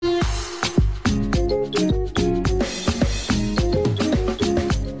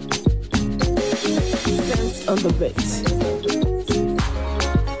of the bit.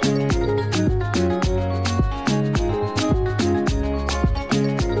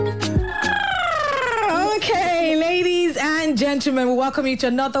 Gentlemen, we welcome you to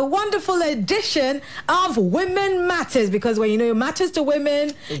another wonderful edition of Women Matters, because when you know it matters to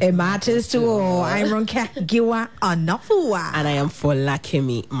women, it matters to all. I'm Ronke Giwa Anafuwa. And I am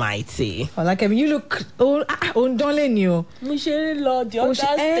Folakemi Mighty. Folakemi, you look darling you. I'm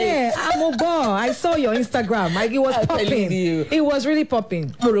a boy. I saw your Instagram. It was popping. It was really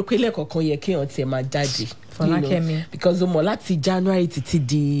popping. Because láti January títí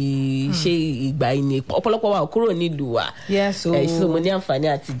di ṣe ìgbà ìní ọ̀pọ̀lọpọ̀ wa kúrò nílùú wa. Yes, so mo ní àǹfààní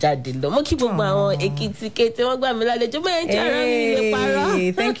àti jáde lọ. Mo kí gbogbo àwọn Èkìtì kété wọ́n gbà mí lálejò bẹ́ẹ̀ ń jára mi lè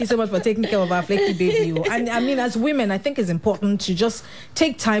parọ́. Thank you so much for taking care of our flaky baby. And I mean, as women, I think it's important to just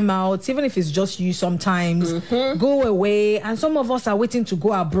take time out, even if it's just you sometimes. Go away. And some of us are waiting to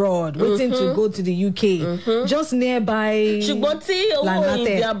go abroad, waiting to go to the UK, just nearby. Ṣùgbọ́n tí owó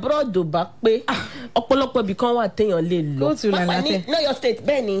ìdí abroad ò bá pé ọ̀pọ̀lọpọ̀ kan wà téèyàn lè lọ. Go to Lanate. Know your state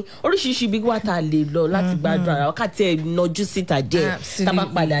bẹ́ẹ̀ ni oríṣiríṣi ibi wà tá a lè lọ láti gbádùn ara wa ká tiẹ̀ nọjú síta díẹ̀ tá bá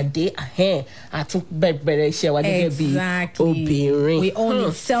padà dé àtún bẹ̀rẹ̀ iṣẹ́ wa gẹ́gẹ́ bí obìnrin. We all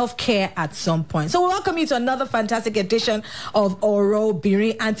need self-care at some point. So we welcome you to another fantastic edition of Oro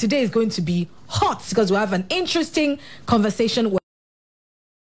Biri, and today is going to be hot because we have an interesting conversation with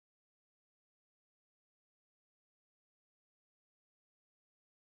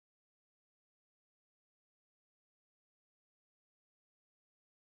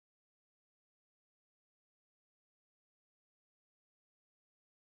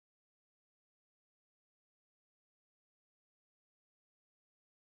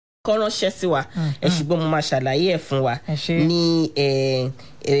kọ́ránṣẹ́ sí wa ṣùgbọ́n mo máa ṣàlàyé ẹ̀ fún wa ní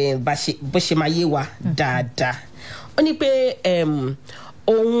bó ṣe máa yé wa dáadáa. Ó ní pé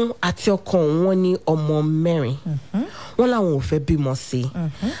òun àti ọkọ wọn ní ọmọ 4 wọn làwọn ò fẹ́ bímọ sí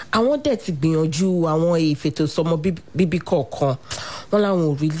àwọn dẹ̀ ti gbìyànjú àwọn ìfètòsọ́mọ bíbí kọ̀ọ̀kan wọn làwọn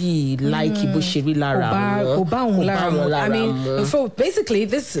ò really like bó ṣe rí lára wọn. kò bá wọn lára wọn. I mean, so basically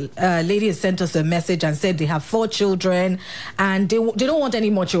this lady has sent us a message and said they have 4 children and they don't want any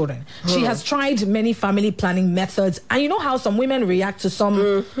more children. She has tried many family planning methods, and you know how some women react to some,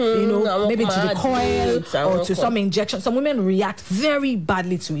 you know, maybe to the coil or to some injection. Some women react very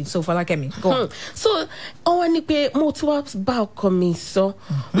badly to it. So Folakemi, go on. So ó wá ní pé mo tún wá bá ọkọ mi sọ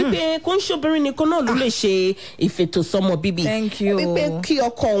wípé kò ń ṣobìnrin nìkan náà ló lè ṣe ìfètòsọ́mọ bíbí. Thank you. Wípé kí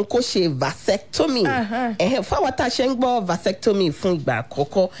ọkọ òun kó ṣe vasectomy. Fáwọn tá a ṣe ń gbọ́ vasectomy fún ìgbà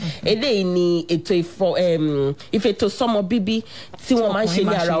àkọ́kọ́ eléyìí ni ètò ìfètòsọ́mọ bíbí tí wọ́n máa ń ṣe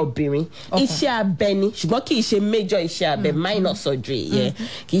ní ara obìnrin. Iṣẹ́ abẹ ni ṣùgbọ́n kì í ṣe major iṣẹ́ abẹ, minor surgery yẹn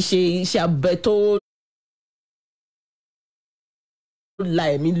kì í ṣe iṣẹ́ abẹ tó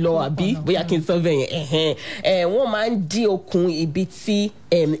la ẹ̀mí lọ àbí bóyá kí n sọ bẹ́ẹ̀ yẹn wọ́n máa ń dí okùn ibi tí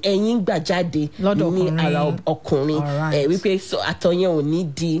ẹyin gbà jáde ní ara ọkùnrin wípé àtọ̀ yẹn ò ní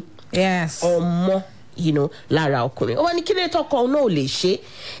di ọmọ lára ọkùnrin. Ó wá ní kí lè tọkọ náà ò lè ṣe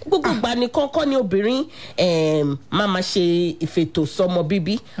gbogbo ìgbà ní kọ́kọ́ ní obìnrin máa ṣe ìfètòsọ́mọ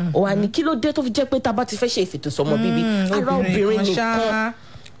bíbí. Ó wá ní kí ló dé tó fi jẹ́ pé tá a bá ti fẹ́ ṣe ìfètòsọ́mọ bíbí ara obìnrin nìkan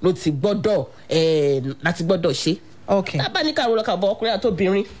ló ti gbọ́dọ̀ ṣe. Okay.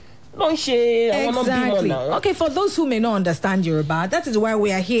 Exactly. Okay, for those who may not understand Yoruba, that is why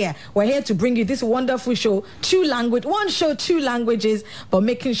we are here. We're here to bring you this wonderful show, one show, 2 languages, but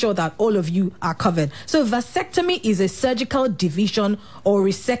making sure that all of you are covered. So vasectomy is a surgical division or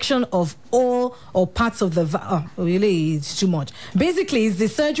resection of all or parts of the really it's too much. Basically, it's the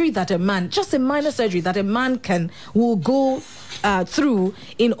surgery that a man, just a minor surgery that a man will go through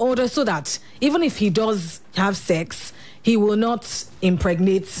in order so that even if he does have sex, he will not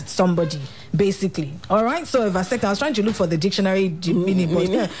impregnate somebody, basically. All right? So if I was trying to look for the dictionary meaning, but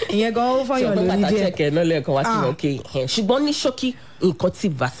you go for your vasectomy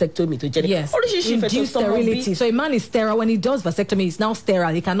to yes, induced sterility. So a man is sterile. When he does vasectomy, he's now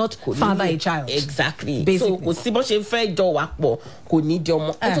sterile. He cannot father a child. Exactly. Basically. So, thank you.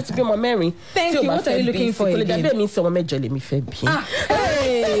 What are you looking for again?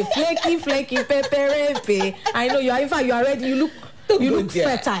 Hey, flaky, pepper. I know you are. In fact, you are ready. You look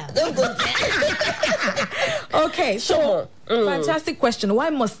fertile. Okay, so fantastic question. Why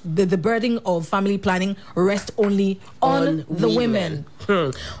must the burden of family planning rest only on the women?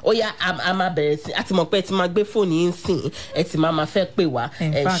 Oh yeah, I'm a bẹ̀rẹ̀ sí àti mọ̀ pé tí máa gbé fóònù yín sìn ẹ ti máa fẹ́ pè wá.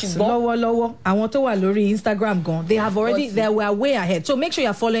 In fact, lọ́wọ́lọ́wọ́ àwọn tó wà lórí Instagram gan, they were way ahead. So make sure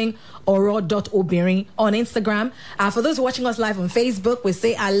you're following oro.obirin on Instagram. For those watching us live on Facebook, we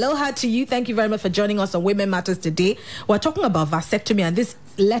say aloha to you. Thank you very much for joining us on Women Matters today. We're talking about vasectomy, and this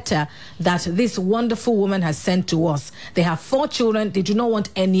letter that this wonderful woman has sent to us. They have 4 children. They do not want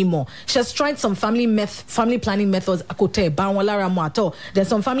any more. She has tried some family planning methods. There's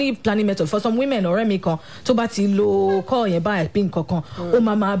some family planning methods for some women or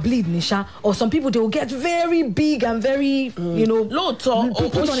mama bleed nisha, or some people, they will get very big and very put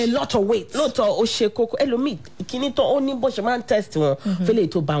on a lot of weight. Do you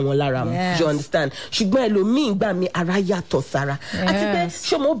understand?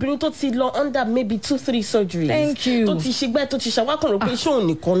 Under maybe 2-3 surgeries. Thank you.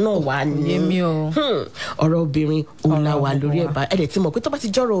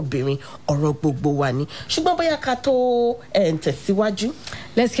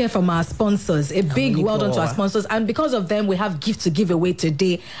 Let's hear from our sponsors. A big well done to our sponsors. And because of them, we have gifts to give away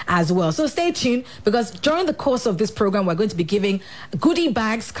today as well. So stay tuned, because during the course of this program, we're going to be giving goodie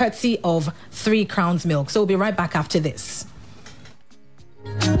bags courtesy of 3 Crowns Milk. So we'll be right back after this.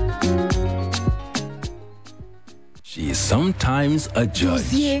 She is sometimes a judge.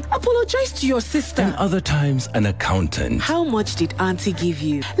 Dozier, apologize to your sister. And other times an accountant. How much did Auntie give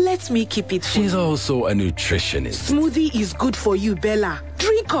you? Let me keep it. She's also a nutritionist. Smoothie is good for you, Bella.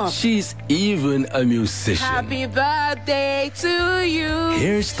 Drink up. She's even a musician. Happy birthday to you.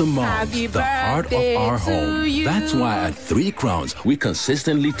 Here's the mom, the heart of our home. That's why at 3 Crowns, we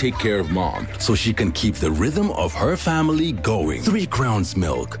consistently take care of mom, so she can keep the rhythm of her family going. 3 Crowns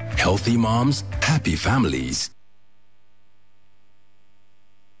Milk. Healthy moms, happy families.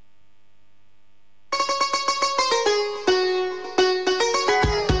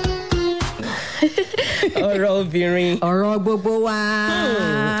 Ọ̀rọ̀ obìnrin. Ọ̀rọ̀ gbogbo wa.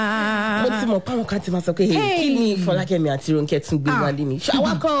 Mo ti mọ̀ pé àwọn kan ti máa sọ pé kí ni Fọlákẹ́mi àti Rónkẹ́ tún gbé wá lé ní.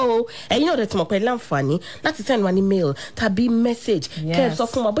 Ṣàwákọ́ o, ẹ̀yin náà dẹ̀ ti mọ̀ pé láǹfààní láti send wa ní mail tàbí message. Kẹ́ ẹ sọ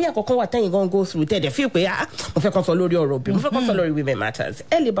fún wa bóyá àkọ́kọ́ wà tẹ́yìn gan go through tẹ́ẹ̀dẹ̀ feel pé mo fẹ́ kàn sọ lórí ọ̀rọ̀ obìnrin, mo fẹ́ kàn sọ lórí women matters.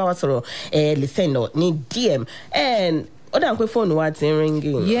 Ẹ lè bá wa sọ̀rọ̀, lè send ní DM.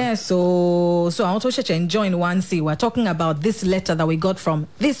 Ringing. Yeah, so I want to join 1C. We're talking about this letter that we got from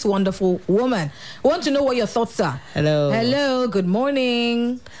this wonderful woman. We want to know what your thoughts are. Hello, good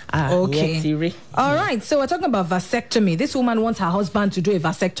morning. Okay. Yes, all right, so we're talking about vasectomy. This woman wants her husband to do a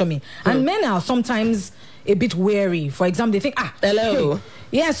vasectomy. And men are sometimes a bit wary. For example, they think, hello. Hey.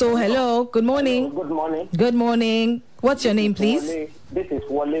 Yeah, so hello, good morning. Hello, good morning. Good morning. What's your name, please? This is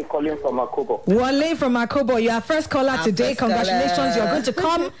Wale calling from Akobo. Wale from Akobo, you're our first caller today. Congratulations. You're going to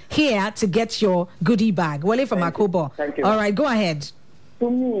come here to get your goodie bag. Wale from Akobo. Thank you. All right, go ahead. To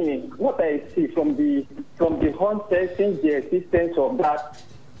me, what I see from the onset, since the existence of that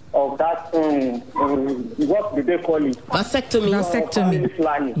what do they call it? Vasectomy.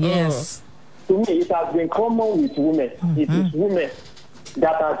 Planning. Yes. To me, it has been common with women. It is women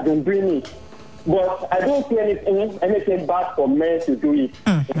that have been doing it. But I don't see anything bad for men to do it.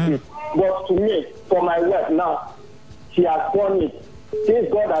 But to me, for my wife now, she has done it. Since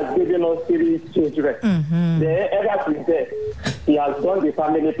God has given us 3 children, ever since then, he has done the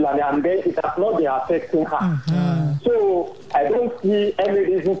family planning, and then it has not been affecting her. So I don't see any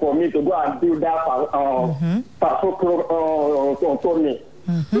reason for me to go and do that for me.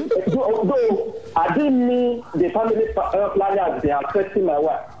 Though I didn't mean the family planning has been affecting my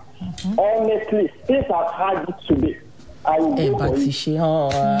wife. Honestly, if I've had it today, I will go for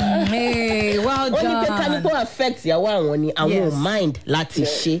it. Hey, well done. Only the cannibal affects your one. I won't mind.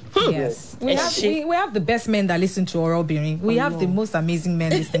 Yes. We have the best men that listen to Oral Bearing. We have the most amazing men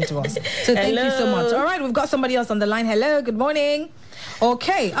listening to us. So thank you so much. All right, we've got somebody else on the line. Hello, good morning.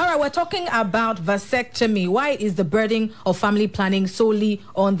 Okay, all right, we're talking about vasectomy. Why is the burden of family planning solely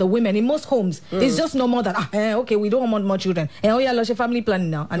on the women? In most homes, it's just normal that, okay, we don't want more children. And let's family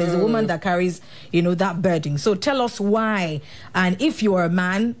planning now. And it's the woman that carries, that burden. So tell us why. And if you're a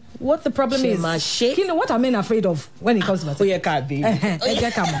man, what the problem is? What are men afraid of when it comes to vasectomy?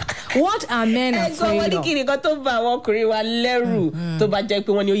 What are men afraid of?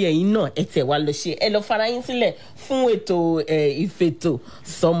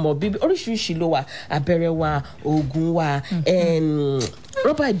 Sọmọ bíbí oríṣiríṣi ló wà, abẹ́rẹ́ wà, oògùn wà,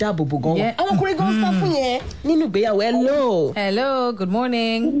 rọ́bà ìdáàbòbò gan. Àwọn ọkùnrin gan sá fún yẹn nínú ìgbéyàwó. Hello, good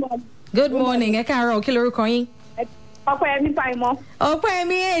morning. Good morning. Ẹ káàárọ̀, kí lorúkọ yín? Ọpẹ́yẹmí Paimọ.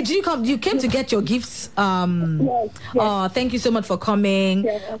 Ọpẹ́yẹmí, you came to get your gifts. Yes. Oh, thank you so much for coming.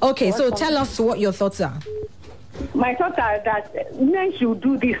 Yes, okay, so tell us what your thoughts are. My thoughts are that men should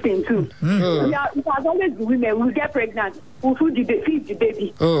do this thing too. It has always been women. We get pregnant, we feed the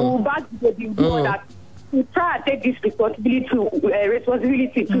baby, we bath the baby, we do all that. We try to take this responsibility too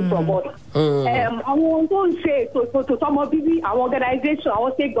from us. I want to say to some of our organization,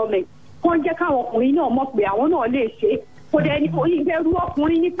 our state government, I want to kò dẹ̀ ní kò yí ìbẹ̀rù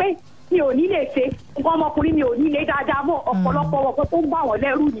ọkùnrin ní pé mi ò ní lè ṣe nǹkan ọmọkùnrin mi ò ní lè dáadáa mọ́ ọ̀pọ̀lọpọ̀ ọkọ tó ń bá wọn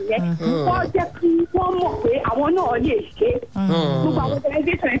lẹ́rù nìyẹn wọ́n jẹ́ kí wọ́n mọ̀ pé àwọn náà lè ṣe gbogbo àwọn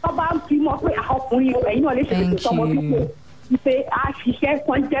tẹlifíṣàn tó bá ń fi mọ̀ pé ọkùnrin ẹ̀yin náà lè ṣe ètò ọmọ wípé ìpè àṣìṣe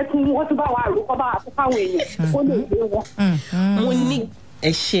kan jẹ́ kí wọ́n tún bá wa rò kọ́ bá wa fún káwọn èèyàn kó lè gbé wọn. mo ní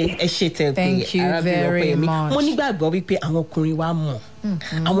ẹ ṣe tẹ pé arábìnrin ọpẹ mi mo nígbàgbọ́ wípé àwọn ọkùnrin wa mọ̀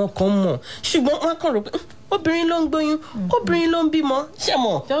àwọn kan mọ̀ ṣùgbọ́n wọ́n kàn rò pé obìnrin ló ń gbóyún obìnrin ló ń bímọ ṣé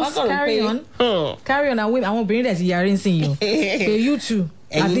mọ̀ just carry on àwọn obìnrin dẹ̀ ti yarí ń sìn yìí pé you too.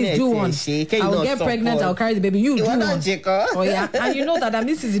 At least do one. I will get pregnant. I'll carry the baby. You do one. Oh yeah, and you know that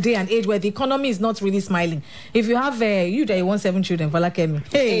this is the day and age where the economy is not really smiling. If you have you want 7 children for like me,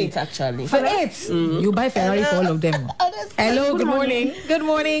 8 actually. For 8, you buy Ferrari for all of them. Hello, good morning. Good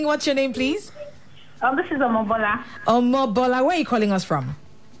morning. What's your name, please? This is Omobola. Omobola, where are you calling us from?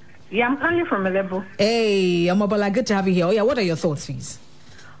 Yeah, I'm calling from Elebo. Hey, Omobola, good to have you here. Oh yeah, what are your thoughts, please?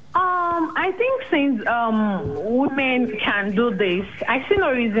 I think since women can do this, I see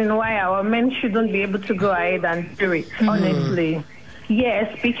no reason why our men shouldn't be able to go ahead and do it, honestly.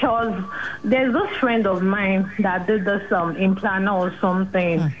 Yes, because there's this friend of mine that did this implant or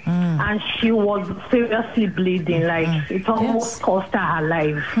something, and she was seriously bleeding. Like, it almost cost her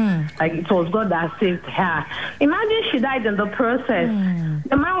life. Like, it was God that saved her. Imagine she died in the process.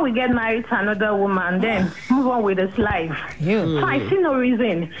 The man will get married to another woman, then move on with his life. So I see no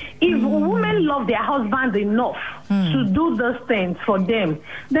reason. If women love their husband enough to do those things for them,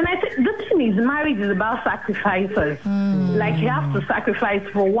 then I think the thing is, marriage is about sacrifices. Like, you have to sacrifice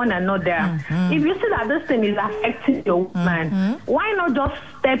for one another. If you see that this thing is affecting your woman, why not just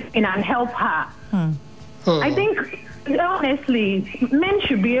step in and help her? I think, honestly, men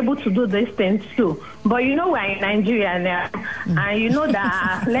should be able to do these things too. But you know, we're in Nigeria now, and you know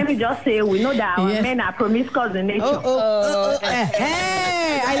that, let me just say, we know that our men are promiscuous in nature.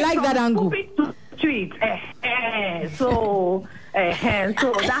 I like that angle. So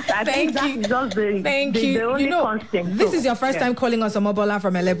that's, I think that is just the only constant. This is your first time calling us, Omobola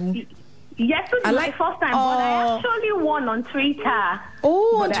from Elebu. Yes, this is my first time, but I actually won on Twitter.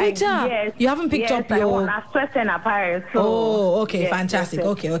 Oh, on Twitter? Yes. You haven't picked up your... I won as Sweat and Apparel. Okay, fantastic. Yes.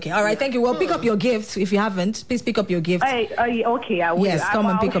 Okay. All right, thank you. Well, pick up your gifts if you haven't. Please pick up your gifts. Okay, I will. Yes, come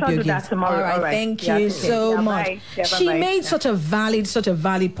and pick up your gifts. All right, thank you so much. She made such a valid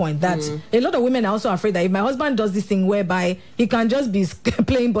point that a lot of women are also afraid that if my husband does this thing whereby he can just be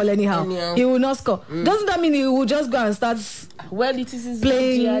playing ball anyhow, he will not score. Doesn't that mean he will just go and start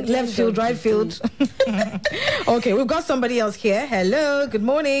playing left field, right field? Okay, we've got somebody else here. Hello, good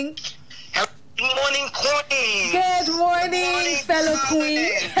morning. Good morning, Queen. Good morning, fellow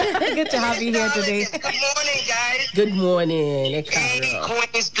Queen. Good to have you here today. Good morning, guys. Good morning.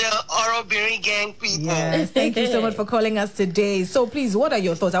 Queens, the Oral Berry Gang people. Yes, thank you so much for calling us today. So please, what are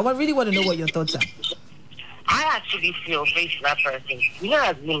your thoughts? I really want to know what your thoughts are. I actually feel based on that person. You know,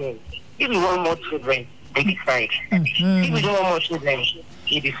 as women, if we want more children, they decide. If we don't want more children,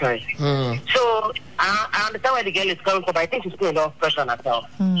 they decide. So I understand where the girl is coming from, but I think she's putting a lot of pressure on herself.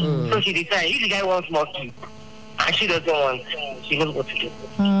 So she decides, if the guy wants more kids and she doesn't want, she knows what to do.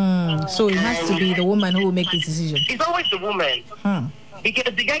 So it has to be the woman who will make the decision. It's always the woman.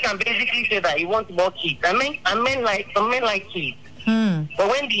 Because the guy can basically say that he wants more kids. Some men like kids. But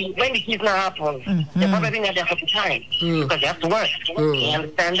when the kids not happen, they're probably not there for the time because they have to work. You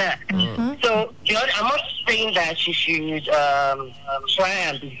understand that? So I'm not saying that she should try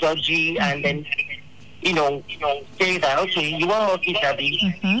and be dodgy and then say that okay, you want more kids,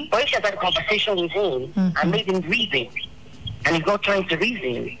 Abby. But if she has had a conversation with him and made him reason, and he's not trying to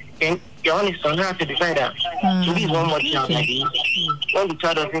reason, then you're honest on how to decide that. So he's one more child, Abby. When the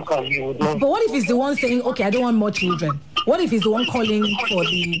child doesn't come, you would know. But what if he's the one saying, okay, I don't want more children? What if he's the one calling for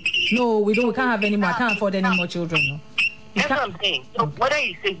we can't have any more, I can't afford any more children? No? That's what I'm saying. So whether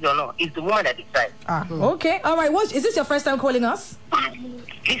he says or not, it's the woman that decides. Okay. All right. Is this your first time calling us?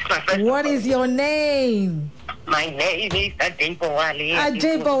 This is my first time. What is your name? My name is Ajay Bowale.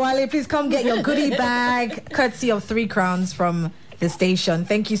 Ajay Bowale, please come get your goodie bag, courtesy of 3 crowns from the station.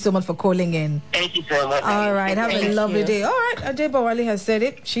 Thank you so much for calling in. Thank you so much. All right, have a lovely day. All right, Ajay Bawale has said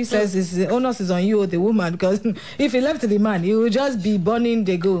it. She says the onus is on you, the woman, because if he left the man, he will just be burning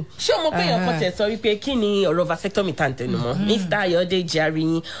the go. Sure, mo pe yan kote so wípé kíni ọ̀rọ̀ vasectomy tante no mo. Mr. Ayode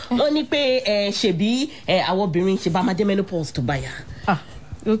Jari, wọ́n ní pé ṣebí àwọn obìnrin ṣe bá ma dé menopause tó bá yá.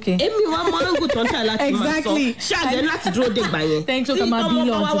 Okay. Èmi wá mọ angu tó ń tà láti máa sọ. Ṣáàjẹ́ láti dúró dé gbà yẹn. Thanks for coming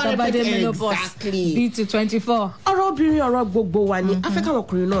beyond to Tabade menopause. B224. Ọ̀rọ̀ obìnrin ọ̀rọ̀ gbogbo wa ni afẹ́káwọn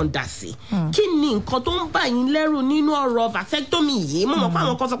ọkùnrin náà ń dá sí. Kí ni nǹkan tó ń bà yín lẹ́rù nínú ọ̀rọ̀ vasectomy yìí? Mo mọ̀ pé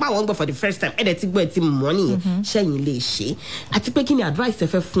àwọn kan sọ pé àwọn ń gbọ́ for the first time. Ẹ̀dẹ̀ ti gbọ́ ẹ̀ ti mọ̀ nìyẹn. Ṣẹ́yìn lè ṣe. Àti pé kí ni advice ẹ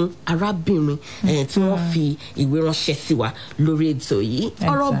fẹ́ fún arábìnrin tí wọ́n fi ìwé ránṣẹ́ sí wa lórí ètò yìí?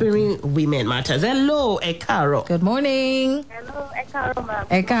 Ọ̀rọ̀ obìnrin Women Matters. Hello, ẹ káàárọ̀. Good morning. Hello, ẹ káàárọ̀, ma'am.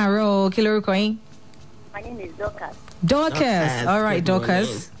 Ẹ káàárọ̀, kí lorúkọ yín? My name is Dorcas. Dorcas. All right,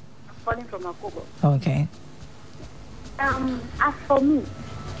 Dorcas. I'm calling from Akobo. Okay. As for me,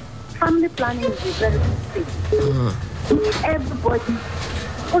 family planning is a very good thing. Everybody,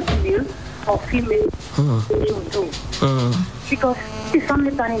 both male or female, should do. Because the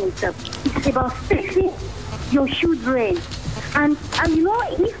family planning itself, it's about fixing your children. And you know,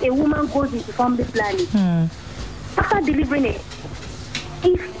 if a woman goes into family planning, after delivering it,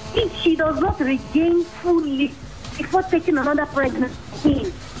 if she does not regain fully before taking another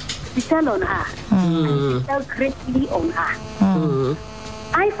pregnancy, depend on her. And depend greatly on her.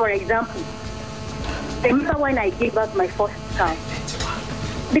 I, for example, remember when I gave birth my first child,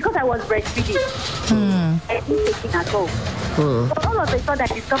 because I was breastfeeding, I didn't take it at all. But all of a sudden, I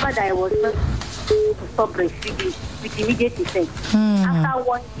discovered that I was not to stop breastfeeding with immediate effect. After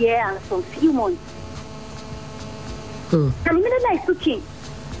 1 year and some few months. And immediately I took in.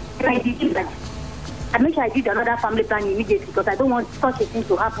 And I did that. I make sure I did another family plan immediately because I don't want such a thing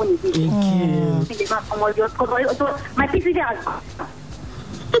to happen again. So my PCD has gone.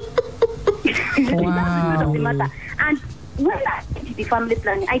 That's the matter. And when I did the family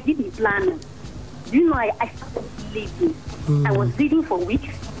planning, I did the planning. You know, I started bleeding. I was bleeding for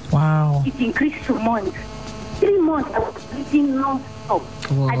weeks. Wow. It increased to months. 3 months, I was bleeding non-stop.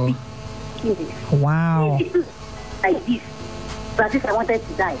 I became this. Wow. Like this. But as if I wanted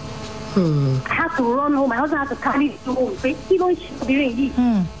to die. I had to run home. My husband had to carry me to home.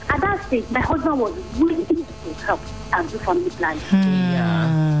 At that stage, my husband was willing to help and do family planning.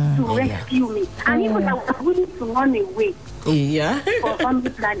 To rescue me. And even I was willing to run away for family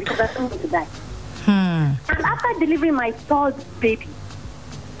planning because I didn't want to die. And after delivering my third baby,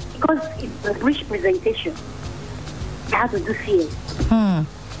 because it's a rich presentation, I had to do CS.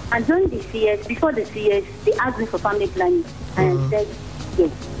 And during the CS, before the CS, they asked me for family planning. And I said,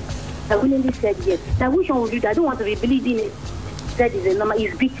 yes. I willingly said yes. Now, which one will you do? I don't want to be bleeding it. Said it's a normal,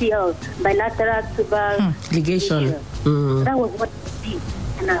 it's BTL, bilateral tuber ligation. That was what I did.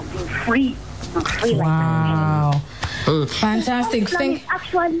 And I've been free. I'm free like that. Wow. Fantastic. It's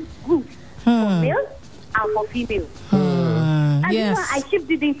actually good for male and for female. And yes. You know, I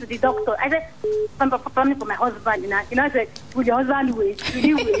shipped it into the doctor. I said, family for my husband. You know, I said, will your husband wait? Will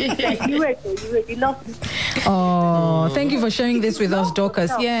you wait? He said, you wait. He loves me. Oh, thank you for sharing this with us,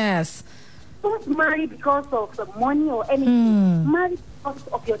 Dorcas. Yes. Don't marry because of the money or anything. Marry because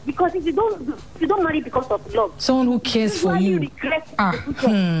of your. Because if you don't marry because of love, someone who cares for you. Regret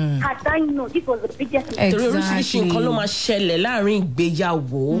had I known this was the biggest mistake. Oríṣiríṣi nǹkan ló máa ṣẹlẹ̀ láàrin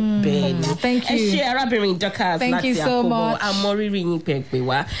ìgbéyàwó bẹ́ẹ̀. Thank you. Ẹ ṣé arábìnrin Dorcas láti Àkóbọ̀ àmọ́rírì yín pẹ̀pẹ̀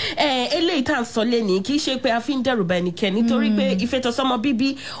wá. Eléyìí tá à ń sọ lẹ́nìí kì í ṣe pé a fi ń dẹ́rù bà ẹnikẹ́ni nítorí pé ìfètòsọ́mọ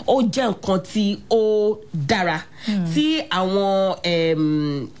bíbí ó jẹ́ nǹkan tí ó dára tí àwọn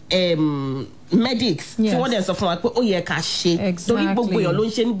medics tí wọ́n dẹ̀ sọ fún wa pé ó yẹ ká ṣe torí gbogbo èèyàn ló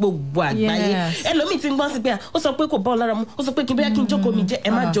ń ṣe ní gbogbo àgbáyé ẹlòmíì tí ń gbọ́n sí pé ó sọ pé kò bọ́ lára mu ó sọ pé kí bóyá kí n jókòó mi jẹ ẹ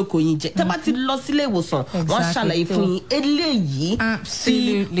má jókòó yín jẹ tẹ́ bá ti lọ sílé ìwòsàn wọ́n á ṣàlàyé fún yín eléyìí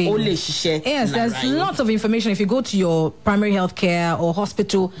tí ó lè ṣiṣẹ́. Yes, there's lots of information. If you go to your primary health care or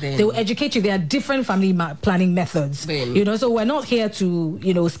hospital, they will educate you. There are different family planning methods. You know, so we're not here to,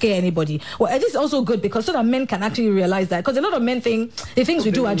 you know, scare anybody. Well, it is also good because so that men can actually realize that, because a lot of men think the things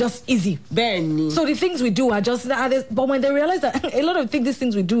we do are just easy. So the things we do are just, but when they realize that a lot of these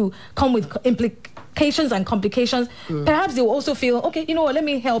things we do come with implications and complications, perhaps they will also feel, okay, you know what, let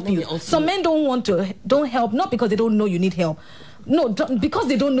me help you. Some men don't help, not because they don't know you need help. No, because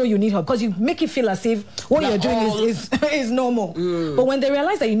they don't know you need help, because you make it feel as if what you're doing is normal. But when they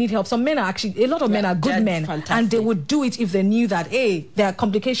realize that you need help, some men are actually, a lot of men are good men, and they would do it if they knew that, hey, there are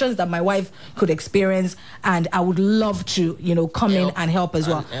complications that my wife could experience, and I would love to, you know, come in and help as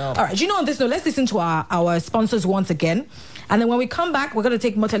well. All right, you know, on this note, let's listen to our sponsors once again. And then when we come back, we're going to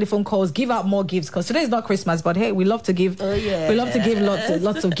take more telephone calls, give out more gifts, because today is not Christmas, but hey, we love to give. We love to give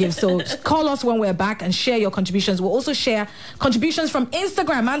lots of gifts. So call us when we're back and share your contributions. We'll also share contributions from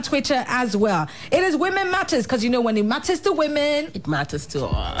Instagram and Twitter as well. It is Women Matters, because you know, when it matters to women, it matters to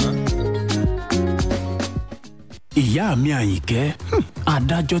all. Ìyá mi Àyìnkẹ́,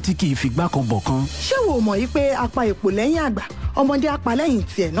 adájọ́ tí kì í figbá kan bọ̀ kan. Ṣé wo mọ̀ yí pé apá èpò lẹ́yìn àgbà ọmọdé apalẹ́yìn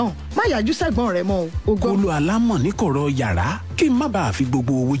tiẹ̀ náà má yájú sẹ́gbọ́n rẹ̀ mọ́ o. kólú alámọ̀ ní kọ̀rọ̀ yàrá kí n má bàa fi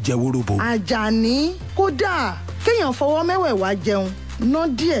gbogbo owó jẹ wóróbo. Àjàní kódà kéèyàn fọwọ́ mẹ́wẹ̀ẹ̀wá jẹun ná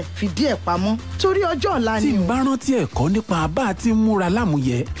díẹ̀ fi díẹ̀ pamọ́ torí ọjọ́ ọ̀la ni o. tí n bá rántí ẹ̀kọ́ nípa bá a ti ń múra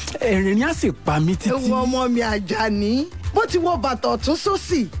lámúyẹ ẹ̀rín á sì pa mí títí. ewu ọmọ mi Àjàní bó ti wọ bàtà ọ̀tún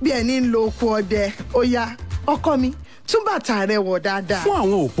sósì bí ẹni ń lo oko ọdẹ ó yá ọkọ mi tún bàtà rẹ wọ̀ dáadáa. fún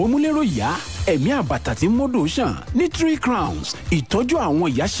àwọn òpómúlérò ìyá ẹ̀mí àbàtà tí módò ṣàn ní 3 crowns ìtọ́jú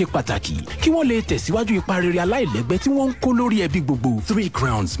àwọn ìyá ṣe pàtàkì kí wọ́n lè tẹ̀síwájú ipa rere aláìlẹ́gbẹ́ tí wọ́n ń kó lórí ẹbí gbogbo. 3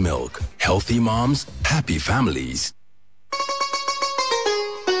 crowns milk. Healthy moms, happy families.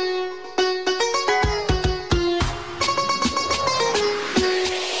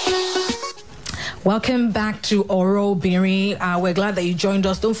 Welcome back to Orobiri. We're glad that you joined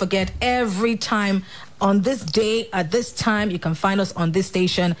us. Don't forget, every time on this day, at this time, you can find us on this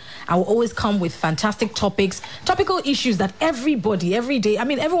station. I will always come with fantastic topics, topical issues that everybody, every day, I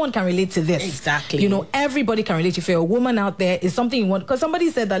mean, everyone can relate to this. Exactly. You know, everybody can relate. If you're a woman out there, it's something you want. Because somebody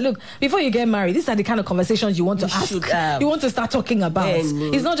said that, look, before you get married, these are the kind of conversations you want to ask. You want to start talking about.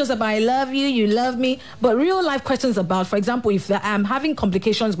 It's not just about, I love you, you love me, but real life questions about, for example, if I'm having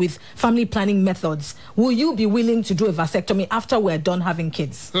complications with family planning methods, will you be willing to do a vasectomy after we're done having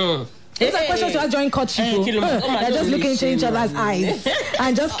kids? These are questions to ask during courtship. They're just looking into each other's eyes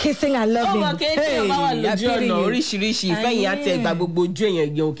and just kissing and loving. Oríṣiríṣi ìfẹ́ yẹn àti ẹgbà gbogbo ojú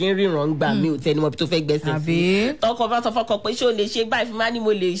èèyàn yẹn ò kí ń ríran gbà mí ò tẹni mọ́ bí tó fẹ́ gbẹ́sẹ̀ sí. Tọkọ bá sọ fọkọ pé ṣé o lè ṣe báyìí fún máa ní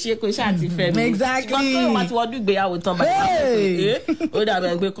mo lè ṣe kó ṣáà ti fẹ́ mi. Ṣùgbọ́n tó wà tí wọ́n dún ìgbéyàwó tán báyìí ó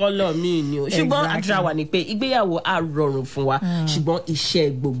dàbẹ̀ pé kọ́lọ̀ mi ni o. Ṣùgbọ́n àdúrà wà ní pé ìgbéyàwó á rọrùn fún wa ṣùgbọ́n iṣẹ́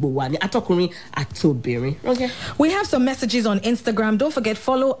gbogbo wa ni atọ́kùnrin àti obìnrin. We have some messages on Instagram. Don't forget,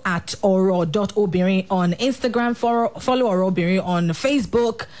 follow at oro.obìnrin on Instagram, follow Orobìnrin on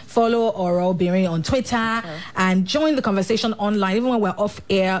Facebook, follow Orobìnrin on Twitter, and join the conversation online. Even when we're off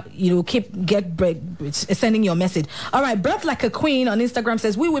air, you know, sending your message. All right, Breath Like a Queen on Instagram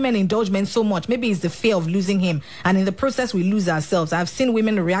says, we women indulge men so much. Maybe it's the fear of losing him, and in the process we lose ourselves. I've seen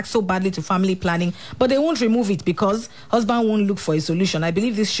women react so badly to family planning, but they won't remove it because husband won't look for a solution. I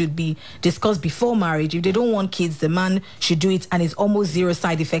believe this should be discussed before marriage. If they don't want kids, the man should do it, and it's almost zero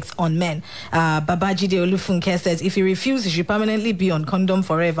side effects on men. Babajide Olufunke says, if he refuses, he should permanently be on condom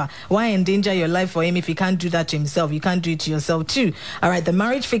forever. Why endanger your life for him if he can't do that to himself? You can't do it to yourself too. All right, the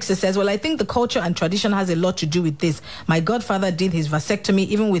marriage fixer says, well, I think the culture and tradition has a lot to do with this. My godfather did his vasectomy,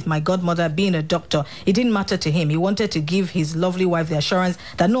 even with my godmother being a doctor. It didn't matter to him. He wanted to give his lovely wife the assurance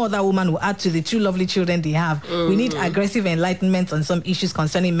that no other woman will add to the 2 lovely children they have. We need aggressive enlightenment on some issues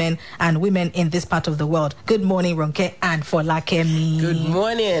concerning men and women in this part of the world. Good morning, Ronke and Folakemi. Good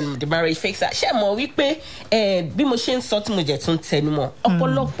morning, the marriage fixer. Ṣé mọ̀ wípé bí mo ṣe ń sọ tí mo jẹ̀ tún tẹnu mọ́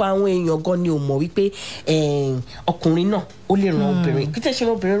ọ̀pọ̀lọpọ̀ àwọn èèyàn gan ni ò mọ̀ wípé ọkùnrin náà ó lè ran obìnrin kí tẹ̀ ṣe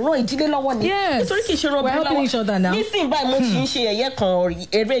ran obìnrin ran ìdílé lọ́wọ́ ni nítorí kì í ṣe ran obìnrin lọ́wọ́ nísìnyí báyìí mo ti ń ṣe ẹ̀yẹ kan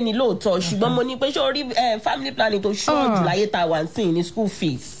eré ni lóòótọ́ ṣùgbọ́n mo ní pé ṣé o rí family planning tó ṣọ́ọ̀jù láyé tá a wà sí ní school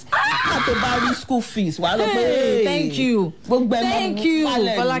fees. To buy school fees. Thank you. Thank you,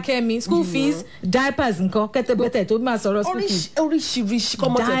 Folakemi. School fees, diapers, diapers,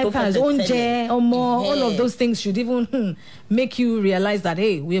 oúnjẹ, all of those things should even make you realize that,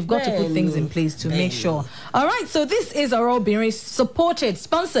 hey, we have got to put things in place to make sure. All right, so this is Orobìnrin,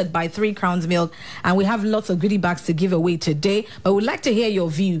 sponsored by 3 Crowns Milk, and we have lots of goodie bags to give away today, but we'd like to hear your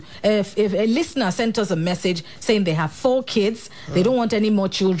view. If a listener sent us a message saying they have 4 kids, they don't want any more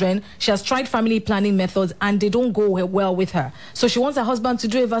children, she has tried family planning methods and they don't go well with her. So she wants her husband to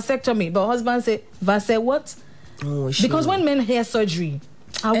do a vasectomy. But her husband say, what? Because when men hear surgery,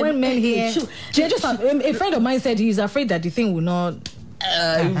 when men hear... a friend of mine said he's afraid that the thing will not...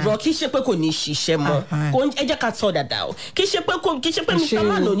 kì í ṣe pé kò ní ṣiṣẹ́ mọ́ ẹ jẹ́ ká sọ dáadáa o kì í ṣe pé Mr.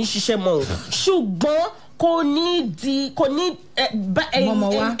 Man ò ní ṣiṣẹ́ mọ́ o ṣùgbọ́n kò ní di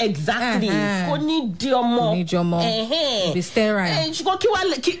exactly kò ní di ọmọ be sterile ṣùgbọ́n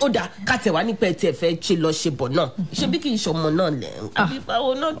kí ó dà ká tẹ̀ wá nípa ẹ̀tẹ̀ fẹ́ ṣe lọ ṣe bọ̀ náà ṣe bí kì í ṣọmọ náà lẹ̀ àbí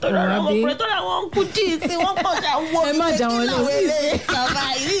báwo náà tọ́ra àwọn ọkùnrin tọ́ra àwọn kú dì í sí wọ́n pọ̀ sí àwọn ẹ má jà wọn lọ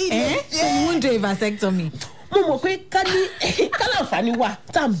you won't do a vasectomy. Mo mọ̀ pé kálàǹfààní wà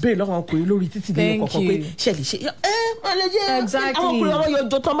tá à ń bèèrè lọ́wọ́ ọkùnrin lórí títí lẹ́yìn kọ̀ọ̀kan pé ṣe lè ṣe àwọn ọkùnrin ọmọ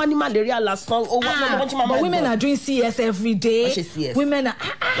yọjọ tán bá ní malaria lásán owó ọmọ tí màmá but women are doing CS every day. Women are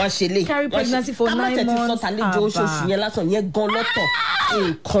carry pregnancy for 9 months. kámátẹ̀ ti sọ tàlejò oṣooṣù yẹn lásán yẹn gan lọ́tọ̀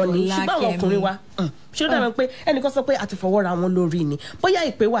nǹkan ni ṣùgbọ́n àwọn ọkùnrin wa ṣé ó dàbí pé ẹnìkan sọ pé àti fọwọ́ra wọn lórí ni bóyá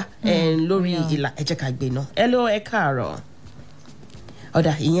ìpè wà lórí ìlà ẹ jẹ́ ká gbé náà ẹ ló ẹ káàárọ̀.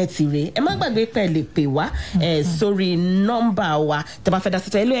 ọ̀dà ìyẹn ti rè ẹ má gbàgbé pé lè pè wá sórí nọ́mbà wa tẹ́ bá fẹ́ dá sí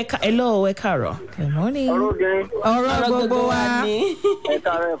ẹ lọ ẹ káàárọ̀. Good morning. ọ̀rọ̀ gbogbo wa ní. ẹ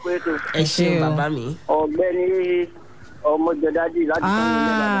káàárọ̀ ẹ pé ètò. ẹ ṣeun bàbá mi. ọ̀gbẹ́ni ọmọjọdádì láti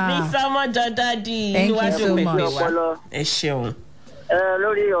Mr. ọmọjọdádì níwájú pèpè much. wá ẹ ṣeun.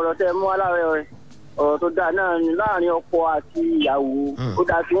 lórí ọ̀rọ̀ tẹ mú aláwẹ̀ ọ̀rọ̀ tó dáa náà ni láàrin ọkọ àti ìyàwó ó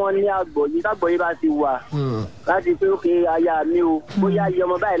dáa kí wọ́n ní àgbọ́yé tágbọ́yé bá ti wà láti pé òkè aya mi o bóyá iye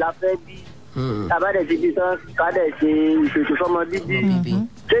ọmọ báyìí la fẹ́ bí tàbádẹ̀ ti bí tán kádẹ̀ ṣe ìfètò sọmọ bíbí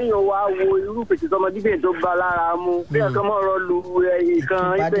kéèyàn wá wo irú ìfètò sọmọ bíbí tó bá lára mu bí ọ̀kan mọ̀ ọ̀rọ̀ lu ìkan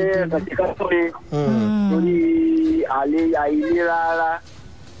ibẹ̀ kàtíkà fún mi torí àìlera ara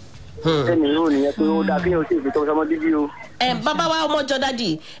ẹnì yóò nìyẹn pé ó dáa kéèyàn ṣe ìfètò sọmọ bíbí o. Bàbá wa ọmọjọdádì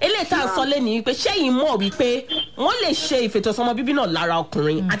eléyìí tá à ń sọ lẹ́nu pé ṣẹ́yìn mọ̀ wípé wọ́n lè ṣe ìfètòsọ́mọ bíbí náà lára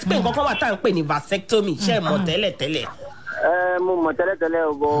ọkùnrin àti pé nǹkan kan wà tá à ń pè ní vasectomy ṣe é mọ̀ tẹ́lẹ̀. Mo mọ̀ tẹ́lẹ̀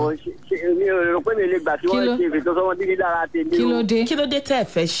bọ̀ mi ò rò pé mi lè gbà tí wọ́n ṣe ìfètòsọ́mọ bíbí lára tèmi o. kí ló dé tẹ́ ẹ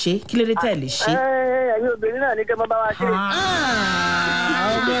fẹ́ ṣe kí ló dé tẹ́ ẹ lè ṣe. ẹ̀yin obìnrin náà ní kẹ́ bá wa ṣe.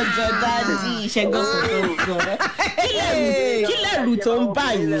 ọmọjọdádì ìṣẹ́gun kò kí lẹ́rù tó ń bá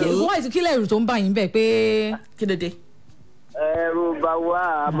yín. kí lẹ́rù tó ń bá yín bẹ́ẹ̀ pé. kí ló dé. ẹrù bá wà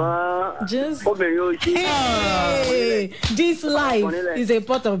àmọ́ obìnrin ò ṣe. This life is a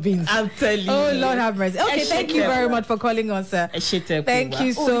pot of beans. I'm telling you. Oh Lord have mercy. Okay, thank you very much for calling us, sir. Thank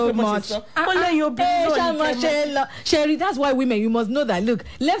you so much. Sherry, that's why women, you must know that. Look,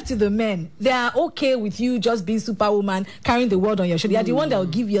 left to the men, they are okay with you just being superwoman, carrying the world on your shoulder. You're the one that will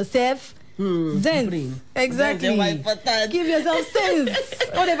give yourself sense. Exactly. Give yourself sense.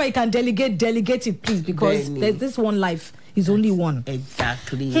 Whatever you can delegate it, please, because there's this one life. Is only one.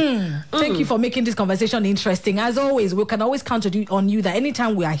 Exactly. Thank you for making this conversation interesting. As always, we can always count on you that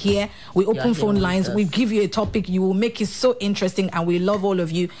anytime we are here, we open phone lines, we give you a topic, you will make it so interesting, and we love all of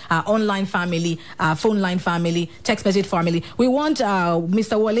you, our online family, our phone line family, text message family. We want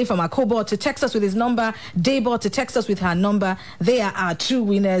Mr. Wale from Akobo to text us with his number, Debo to text us with her number. They are our true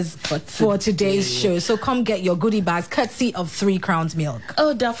winners for today's show. So come get your goodie bags, courtesy of 3 Crowns Milk.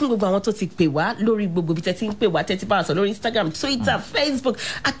 Oh, definitely. I want to take pay wa lórí gbogbo bí tẹ́tí ń pè wá tẹ́tí bá a sọ lórí Instagram, Twitter, Facebook.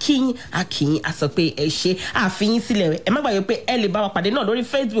 Akin àsọ pé ẹ ṣe àfihàn sílẹ̀ ẹ má gbàgbé pé ẹ lè bá wa pàdé náà lórí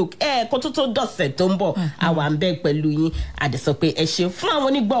Facebook kó tó dọ̀sẹ̀ tó ń bọ̀ àwa ń bẹ pẹ̀lú yín àdẹ̀sọ pé ẹ ṣeun fún àwọn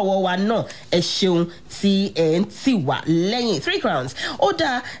onígbọ̀wọ́ wa náà ẹ ṣeun tí ẹ ń tì wá lẹ́yìn 3 Crowns. Ó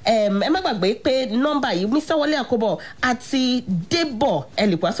dáa ẹ má gbàgbé pé nọ́mbà yìí Mr. Wale Akobo àti Debo ẹ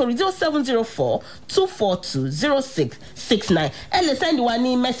lè pa sórí 0704-242-0669. ẹ lè sẹ́ndì wa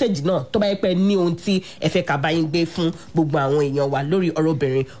ní mẹ́sẹ̀gì náà tó bá yẹ pé ní ohun tí ẹ fẹ́ ká bá yín gbé fún gbogbo àwọn èèyàn wa lórí ọ̀rọ̀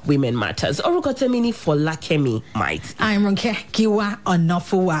obìnrin Women Matters. Orúkọ tèmi ní Fọlákẹ́mi Might. I'm Ronke Kiwa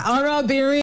Onofuwa. Ọ̀rọ̀ obìnrin.